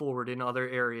move forward in other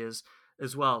areas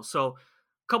as well. So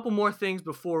a couple more things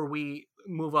before we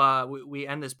move we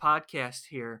end this podcast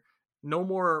here. No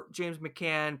more James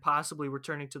McCann possibly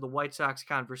returning to the White Sox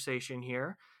conversation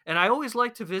here. And I always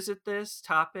like to visit this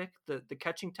topic, the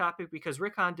catching topic, because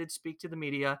Rick Hahn did speak to the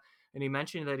media, and he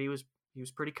mentioned that he was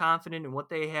pretty confident in what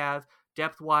they have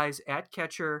depth-wise at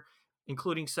catcher,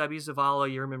 including Sebi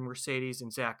Zavala, Yerman Mercedes,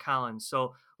 and Zach Collins.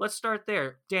 So let's start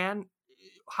there. Dan,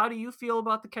 how do you feel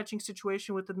about the catching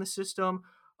situation within the system?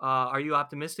 Are you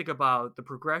optimistic about the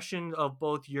progression of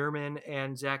both Yerman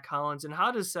and Zach Collins? And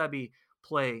how does Sebi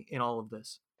play in all of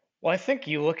this? Well, I think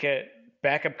you look at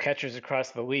backup catchers across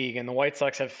the league, and the White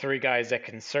Sox have three guys that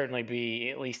can certainly be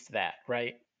at least that,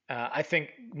 right? I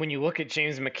think when you look at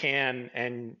James McCann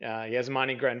and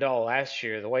Yasmani Grandal last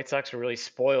year, the White Sox were really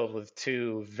spoiled with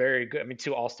two very good,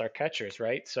 two all-star catchers,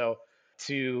 right? So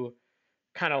to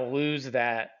kind of lose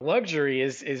that luxury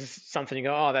is something you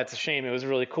go, oh, that's a shame. It was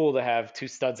really cool to have two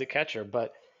studs at catcher,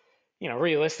 but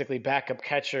realistically, backup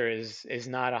catcher is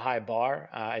not a high bar.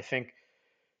 I think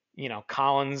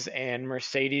Collins and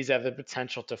Mercedes have the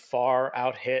potential to far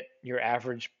out hit your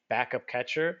average backup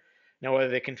catcher. Now, whether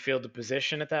they can field the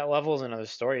position at that level is another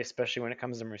story, especially when it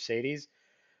comes to Mercedes.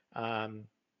 And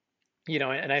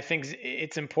I think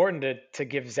it's important to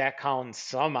give Zach Collins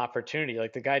some opportunity.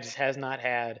 Like, the guy just has not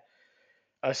had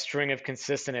a string of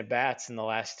consistent at bats in the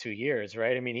last 2 years,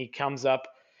 right? I mean, he comes up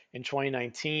in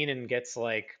 2019 and gets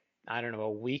a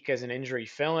week as an injury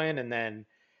fill-in, and then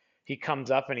he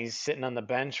comes up and he's sitting on the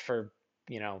bench for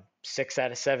 6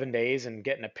 out of 7 days and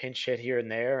getting a pinch hit here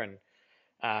and there, and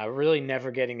really never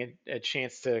getting a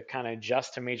chance to kind of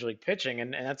adjust to major league pitching,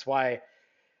 and that's why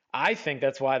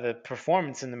the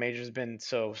performance in the majors has been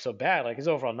so bad. Like, his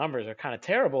overall numbers are kind of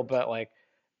terrible, but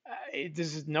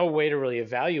there's no way to really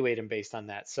evaluate him based on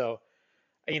that. So,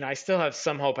 I still have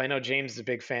some hope. I know James is a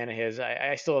big fan of his.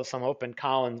 I still have some hope in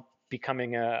Colin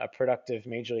becoming a productive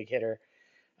major league hitter.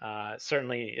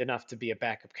 Certainly enough to be a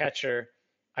backup catcher.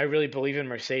 I really believe in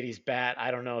Mercedes' bat. I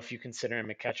don't know if you consider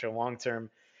him a catcher long term.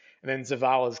 And then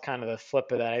Zavala is kind of the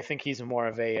flip of that. I think he's more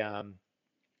of a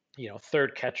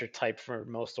third catcher type for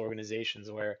most organizations,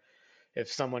 where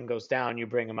if someone goes down, you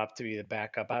bring him up to be the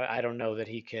backup. I don't know that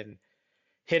he can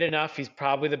hit enough. He's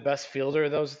probably the best fielder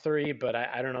of those three, but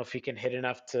I don't know if he can hit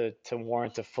enough to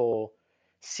warrant a full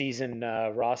season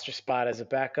roster spot as a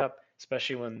backup,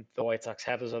 especially when the White Sox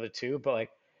have those other two. But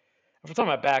if we're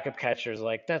talking about backup catchers,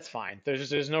 that's fine.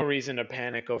 There's no reason to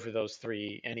panic over those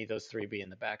three, any of those three being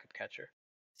the backup catcher.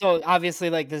 So obviously,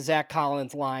 the Zach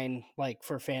Collins line,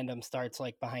 for fandom, starts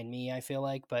behind me, I feel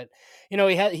like. But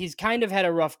he's kind of had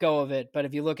a rough go of it. But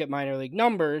if you look at minor league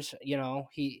numbers,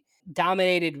 he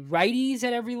dominated righties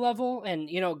at every level, and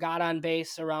got on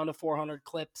base around a 400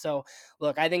 clip. So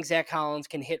look, I think Zach Collins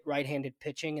can hit right-handed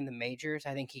pitching in the majors.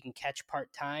 I think he can catch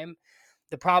part-time.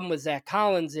 The problem with Zach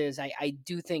Collins is I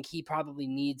do think he probably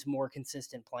needs more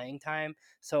consistent playing time.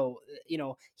 So,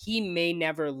 he may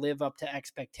never live up to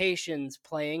expectations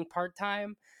playing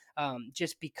part-time,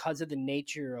 just because of the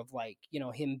nature of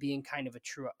him being kind of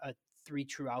a three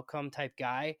true outcome type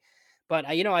guy. But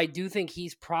I do think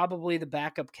he's probably the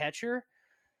backup catcher.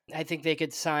 I think they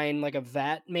could sign like a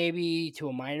vet maybe to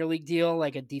a minor league deal,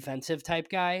 like a defensive type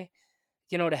guy,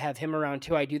 to have him around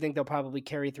too. I do think they'll probably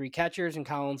carry 3 catchers and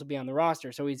Collins will be on the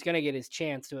roster. So he's going to get his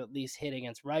chance to at least hit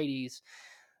against righties.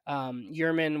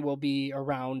 Yerman will be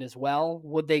around as well.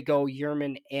 Would they go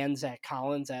Yerman and Zach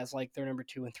Collins as like their number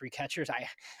 2 and 3 catchers?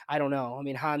 I don't know. I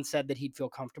mean, Hans said that he'd feel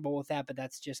comfortable with that, but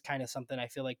that's just kind of something I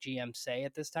feel like GMs say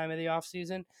at this time of the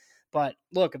offseason. But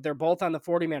look, if they're both on the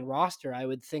 40-man roster, I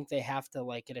would think they have to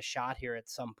like get a shot here at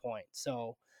some point.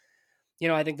 So,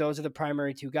 I think those are the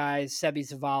primary 2 guys. Sebi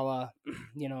Zavala,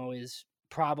 is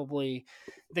probably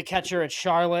the catcher at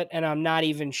Charlotte, and I'm not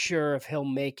even sure if he'll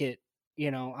make it,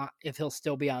 if he'll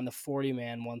still be on the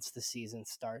 40-man once the season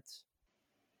starts.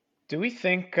 Do we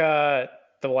think the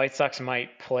White Sox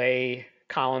might play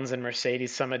Collins and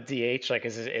Mercedes some at DH? Like,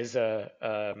 is a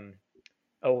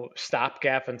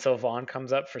stopgap until Vaughn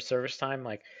comes up for service time?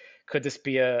 Like, could this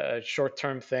be a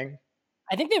short-term thing?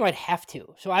 I think they might have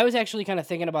to. So I was actually kind of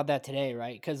thinking about that today,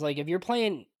 right? Because like if you're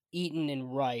playing Eaton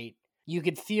and right, you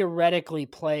could theoretically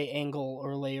play Engel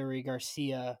or Larry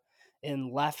Garcia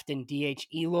in left and DH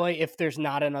Eloy if there's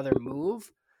not another move.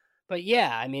 But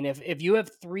yeah, I mean, if you have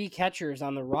 3 catchers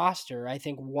on the roster, I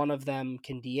think one of them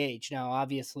can DH. Now,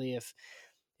 obviously, if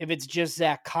it's just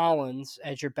Zach Collins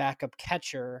as your backup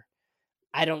catcher,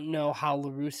 I don't know how La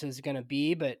Russa is going to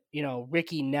be, but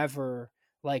Ricky never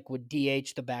like would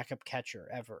DH the backup catcher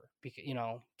ever,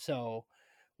 so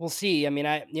we'll see. I mean,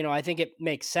 I think it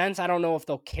makes sense. I don't know if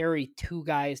they'll carry 2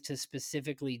 guys to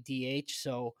specifically DH,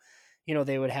 so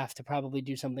they would have to probably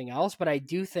do something else. But I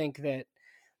do think that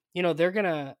they're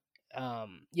gonna.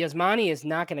 Yasmani is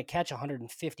not going to catch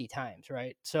 150 times,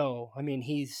 right? So I mean,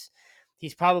 he's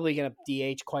probably going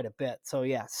to DH quite a bit. So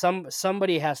yeah,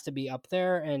 somebody has to be up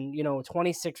there, and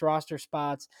 26 roster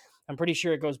spots. I'm pretty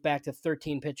sure it goes back to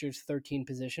 13 pitchers, 13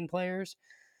 position players.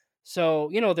 So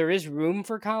there is room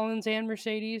for Collins and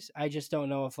Mercedes. I just don't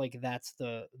know if like that's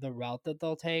the route that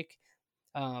they'll take.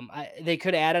 They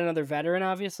could add another veteran,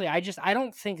 obviously. I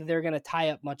don't think they're going to tie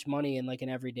up much money in like an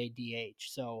everyday DH.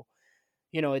 So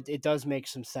it does make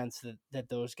some sense that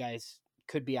those guys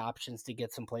could be options to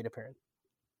get some plate appearance.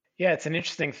 Yeah, it's an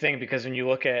interesting thing because when you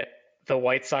look at the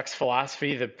White Sox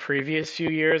philosophy the previous few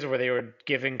years where they were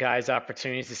giving guys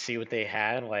opportunities to see what they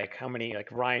had, like how many, like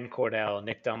Ryan Cordell,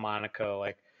 Nick Delmonico,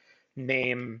 like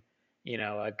name,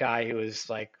 a guy who was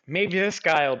like, maybe this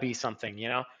guy will be something,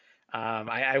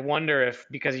 I wonder if,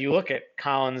 because you look at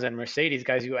Collins and Mercedes,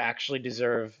 guys who actually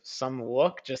deserve some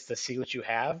look just to see what you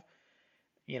have,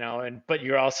 but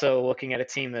you're also looking at a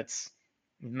team that's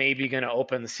maybe going to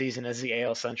open the season as the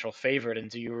AL Central favorite, and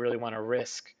do you really want to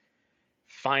risk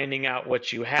finding out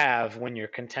what you have when you're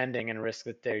contending and risk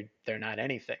that they're not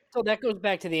anything? So that goes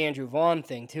back to the Andrew Vaughn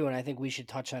thing too, and I think we should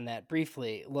touch on that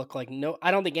briefly. Look, like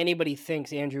I don't think anybody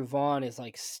thinks Andrew Vaughn is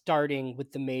like starting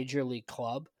with the major league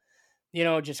club.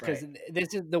 Just because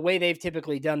this is the way they've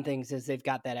typically done things is they've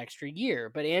got that extra year.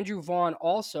 But Andrew Vaughn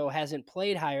also hasn't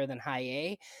played higher than high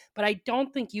A. But I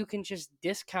don't think you can just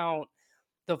discount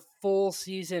the full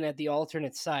season at the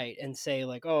alternate site and say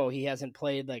like, oh, he hasn't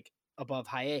played like above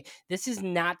high A. This is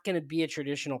not going to be a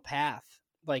traditional path,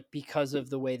 like because of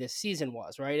the way this season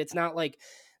was, right? It's not like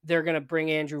they're going to bring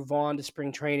Andrew Vaughn to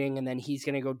spring training and then he's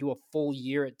going to go do a full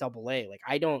year at Double A. Like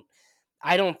I don't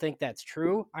think that's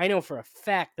true. I know for a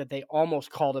fact that they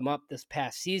almost called him up this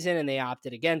past season and they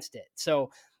opted against it. So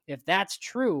if that's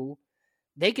true,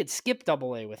 they could skip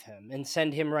Double A with him and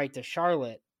send him right to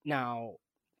Charlotte. Now,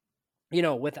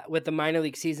 with the minor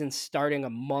league season starting a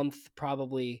month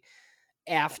probably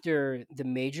after the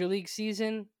major league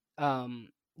season,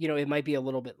 it might be a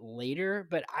little bit later,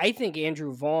 but I think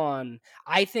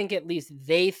at least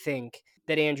they think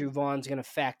that Andrew Vaughn's going to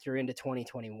factor into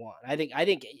 2021. I think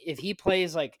if he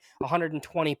plays like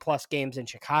 120 plus games in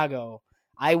Chicago,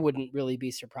 I wouldn't really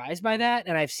be surprised by that.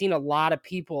 And I've seen a lot of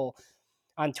people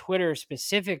on Twitter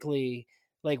specifically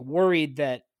like worried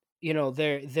that,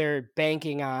 they're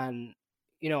banking on,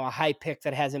 a high pick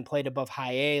that hasn't played above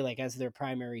high A, like as their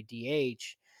primary DH.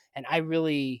 And I don't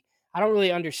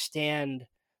really understand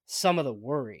some of the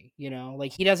worry,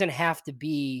 like he doesn't have to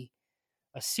be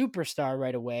a superstar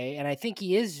right away. And I think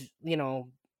he is,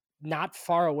 not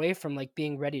far away from like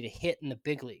being ready to hit in the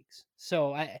big leagues.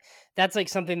 So that's like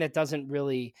something that doesn't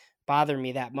really bother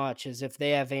me that much, is if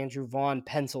they have Andrew Vaughn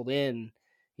penciled in,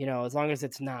 as long as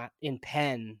it's not in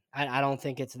pen, I don't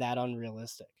think it's that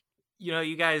unrealistic.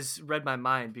 You guys read my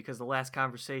mind because the last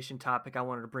conversation topic I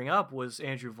wanted to bring up was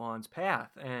Andrew Vaughn's path.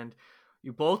 And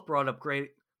you both brought up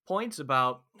great points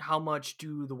about how much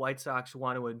do the White Sox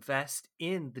want to invest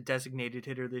in the designated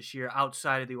hitter this year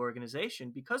outside of the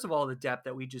organization because of all the depth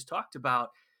that we just talked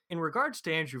about. in regards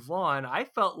to Andrew Vaughn, I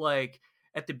felt like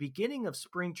at the beginning of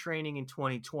spring training in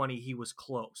 2020, he was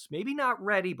close. Maybe not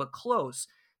ready, but close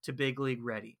to big league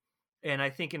ready. And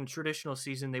I think in a traditional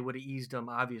season, they would have eased him,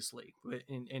 obviously,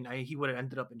 he would have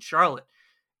ended up in Charlotte.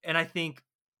 And I think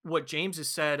what James has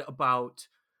said about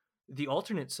the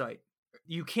alternate site,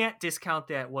 you can't discount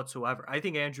that whatsoever. I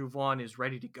think Andrew Vaughn is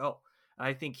ready to go.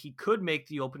 I think he could make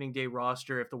the opening day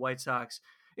roster if the White Sox,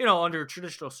 under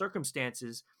traditional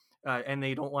circumstances, and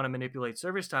they don't want to manipulate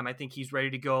service time. I think he's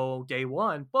ready to go day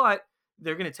one, but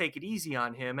they're going to take it easy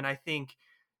on him. And I think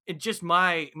it's just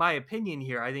my opinion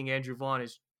here. I think Andrew Vaughn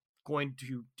is going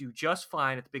to do just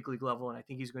fine at the big league level, and I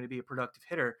think he's going to be a productive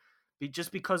hitter,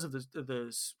 just because of the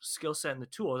skill set and the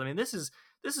tools. I mean, this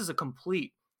is a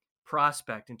complete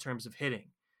prospect in terms of hitting,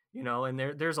 and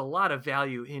there's a lot of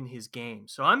value in his game.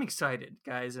 So I'm excited,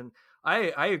 guys, and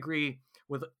I agree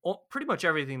with pretty much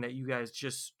everything that you guys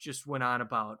just went on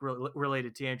about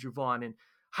related to Andrew Vaughn and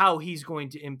how he's going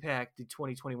to impact the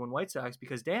 2021 White Sox.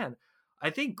 Because Dan,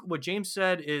 I think what James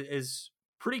said is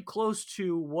pretty close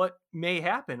to what may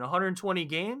happen. 120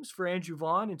 games for Andrew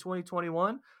Vaughn in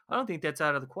 2021. I don't think that's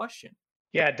out of the question.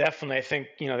 Yeah, definitely. I think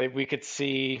we could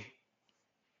see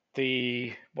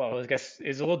I guess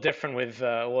it's a little different with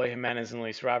Willie Jimenez and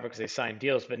Luis Robert because they signed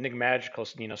deals, but Nick Magical,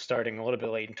 starting a little bit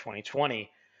late in 2020,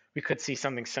 we could see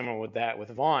something similar with that with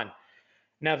Vaughn.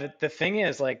 Now the thing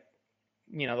is, like,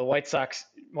 the White Sox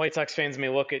fans may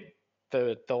look at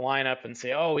the lineup and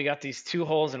say, oh, we got these two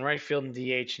holes in right field and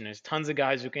DH, and there's tons of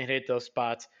guys who can hit those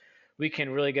spots. We can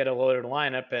really get a loaded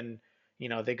lineup, and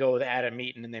they go with Adam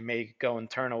Eaton, and they may go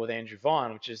internal with Andrew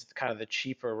Vaughn, which is kind of the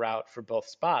cheaper route for both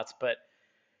spots. But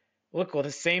look, well,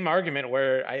 the same argument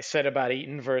where I said about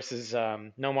Eaton versus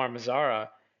Nomar Mazara,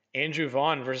 Andrew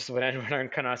Vaughn versus what Edwin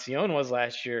Encarnacion was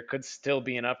last year could still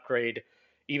be an upgrade,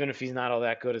 even if he's not all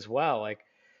that good as well. Like,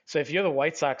 so if you're the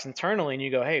White Sox internally and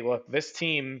you go, hey, look, this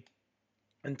team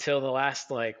until the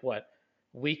last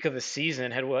week of the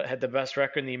season had the best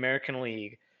record in the American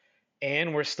League,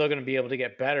 and we're still going to be able to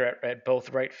get better at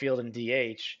both right field and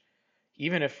DH,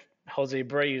 even if Jose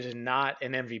Abreu is not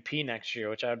an MVP next year,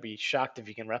 which I would be shocked if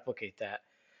he can replicate that.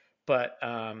 But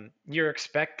you're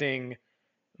expecting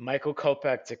Michael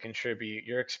Kopech to contribute.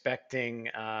 You're expecting,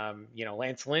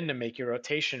 Lance Lynn to make your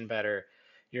rotation better.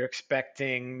 You're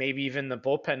expecting maybe even the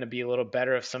bullpen to be a little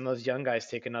better if some of those young guys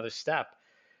take another step.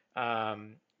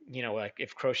 Like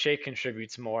if Crochet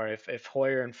contributes more, if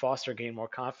Hoyer and Foster gain more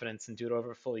confidence and do it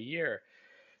over a full year.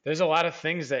 There's a lot of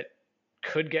things that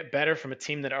could get better from a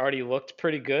team that already looked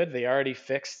pretty good. They already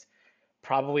fixed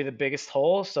probably the biggest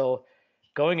hole. So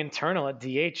going internal at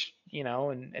DH,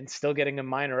 and still getting a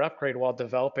minor upgrade while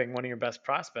developing one of your best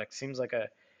prospects seems like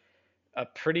a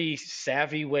pretty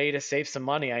savvy way to save some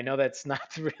money. I know that's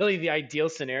not really the ideal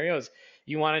scenarios.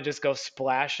 You want to just go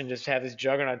splash and just have this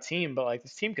juggernaut team, but like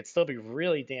this team could still be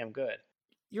really damn good.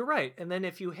 You're right. And then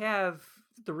if you have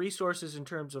the resources in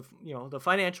terms of, the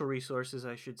financial resources,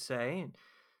 I should say, and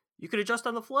you could adjust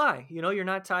on the fly. You're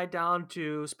not tied down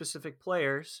to specific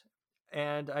players,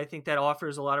 and I think that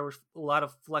offers a lot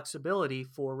of flexibility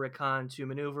for Rick Hahn to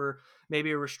maneuver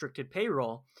maybe a restricted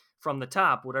payroll from the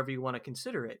top, whatever you want to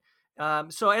consider it.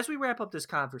 So as we wrap up this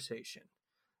conversation,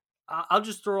 I'll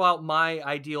just throw out my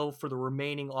ideal for the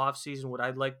remaining offseason, what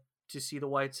I'd like to see the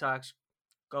White Sox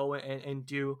go and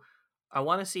do. I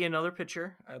want to see another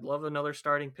pitcher. I'd love another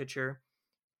starting pitcher,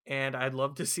 and I'd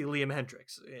love to see Liam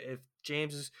Hendriks. If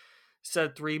James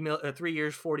said 3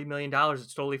 years, $40 million,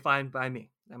 it's totally fine by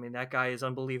me. I mean, that guy is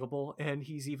unbelievable, and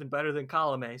he's even better than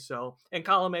Colomé. And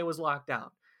Colomé was locked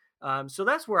down. So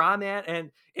that's where I'm at.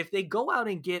 And if they go out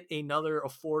and get another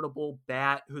affordable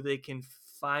bat who they can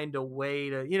find a way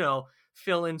to,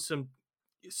 fill in some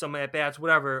at bats,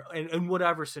 whatever, in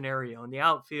whatever scenario in the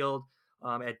outfield,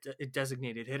 at a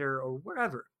designated hitter or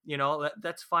wherever,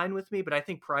 that's fine with me. But I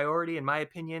think priority, in my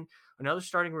opinion, another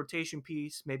starting rotation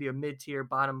piece, maybe a mid-tier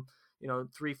bottom,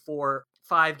 3, 4,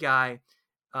 5 guy,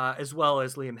 as well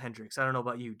as Liam Hendriks. I don't know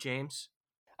about you, James.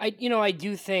 I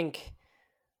do think,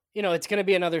 it's going to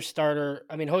be another starter.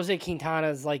 I mean, Jose Quintana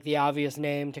is like the obvious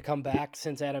name to come back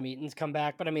since Adam Eaton's come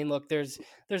back. But I mean, look, there's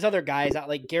other guys out,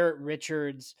 like Garrett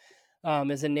Richards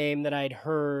is a name that I'd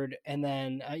heard. And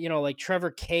then, like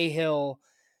Trevor Cahill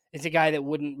is a guy that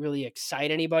wouldn't really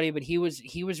excite anybody, but he was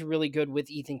really good with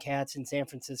Ethan Katz in San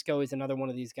Francisco. He's another one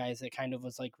of these guys that kind of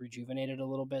was like rejuvenated a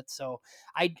little bit. So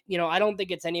I don't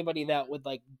think it's anybody that would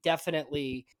like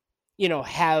definitely,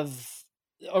 have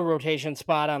a rotation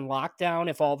spot on lockdown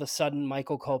if all of a sudden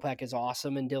Michael Kopech is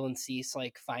awesome and Dylan Cease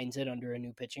like finds it under a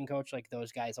new pitching coach. Like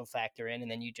those guys will factor in,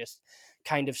 and then you just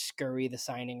kind of scurry the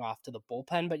signing off to the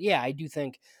bullpen. But yeah, I do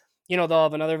think, they'll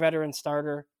have another veteran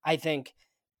starter. I think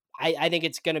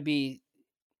it's going to be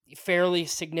fairly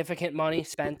significant money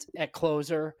spent at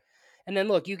closer. And then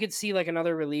look, you could see like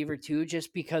another reliever too,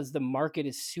 just because the market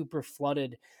is super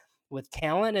flooded with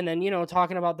talent. And then,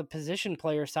 talking about the position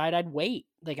player side, I'd wait.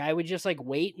 Like I would just like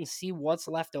wait and see what's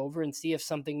left over and see if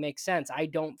something makes sense. I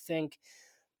don't think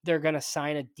they're going to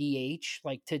sign a DH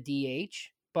like to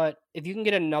DH, but if you can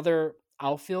get another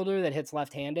outfielder that hits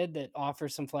left-handed that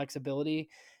offers some flexibility,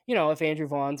 if Andrew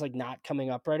Vaughn's like not coming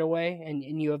up right away and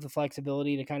you have the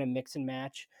flexibility to kind of mix and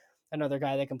match another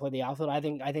guy that can play the outfield, I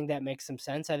think that makes some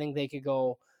sense. I think they could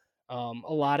go a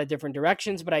lot of different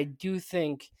directions, but I do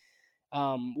think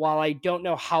while I don't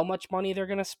know how much money they're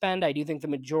going to spend, I do think the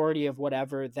majority of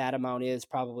whatever that amount is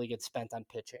probably gets spent on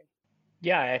pitching.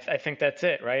 Yeah, I think that's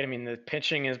it, right? I mean, the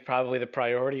pitching is probably the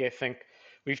priority. I think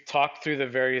we've talked through the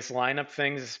various lineup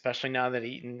things, especially now that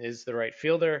Eaton is the right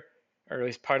fielder, or at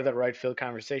least part of the right field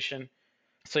conversation.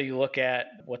 So you look at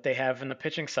what they have in the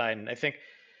pitching side, and I think,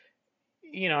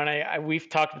 and we've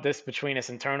talked about this between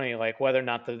us internally, like whether or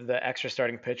not the extra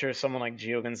starting pitcher is someone like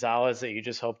Gio Gonzalez that you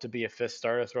just hope to be a fifth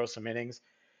starter, throw some innings,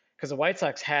 because the White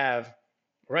Sox have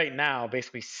right now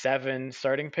basically 7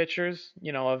 starting pitchers,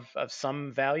 of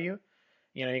some value.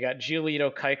 You got Giolito,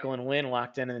 Keuchel, and Wynn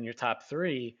locked in your top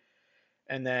 3.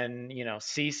 And then,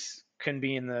 Cease can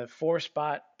be in the 4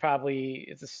 spot probably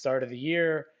at the start of the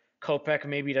year. Kopech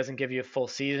maybe doesn't give you a full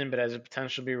season, but has a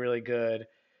potential to be really good.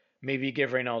 Maybe give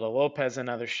Reynaldo Lopez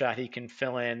another shot. He can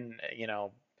fill in,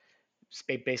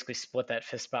 basically split that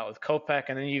 5th spot with Kopech.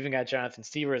 And then you even got Jonathan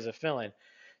Stieber as a fill-in.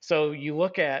 So you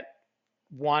look at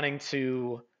wanting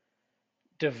to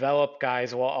develop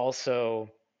guys while also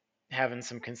having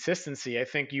some consistency. I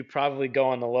think you probably go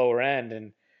on the lower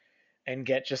end and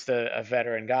get just a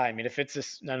veteran guy. I mean, if it's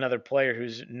just another player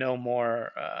who's no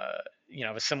more,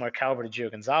 of a similar caliber to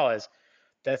Gio Gonzalez,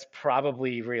 that's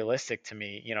probably realistic to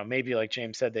me. Maybe like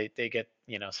James said, they get,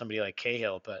 somebody like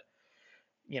Cahill, but,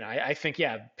 I think,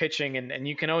 yeah, pitching and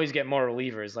you can always get more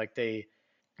relievers.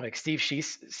 Like Steve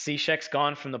Cishek's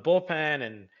gone from the bullpen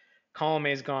and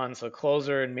Colomé's gone. So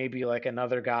closer and maybe like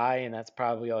another guy. And that's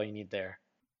probably all you need there.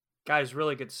 Guys,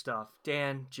 really good stuff.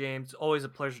 Dan, James, always a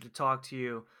pleasure to talk to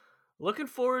you. Looking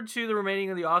forward to the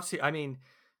remaining of the offseason. I mean,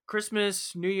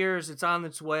 Christmas, New Year's, it's on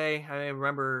its way. I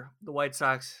remember the White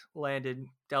Sox landed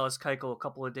Dallas Keuchel a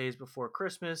couple of days before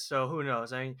Christmas, so who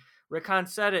knows? I mean, Rick Hahn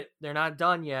said it. They're not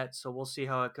done yet, so we'll see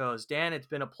how it goes. Dan, it's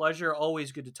been a pleasure.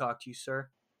 Always good to talk to you, sir.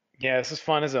 Yeah, this is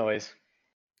fun as always.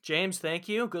 James, thank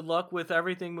you. Good luck with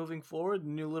everything moving forward.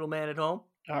 New little man at home.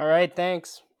 All right,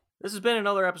 thanks. This has been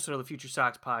another episode of the Future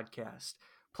Sox podcast.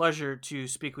 Pleasure to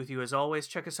speak with you as always.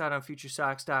 Check us out on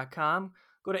FutureSox.com.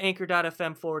 Go to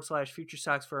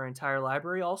anchor.fm/FutureSox for our entire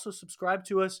library. Also, subscribe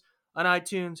to us on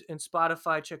iTunes and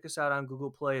Spotify. Check us out on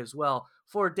Google Play as well.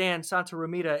 For Dan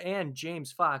Santaromita and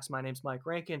James Fox, my name's Mike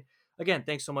Rankin. Again,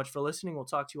 thanks so much for listening. We'll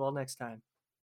talk to you all next time.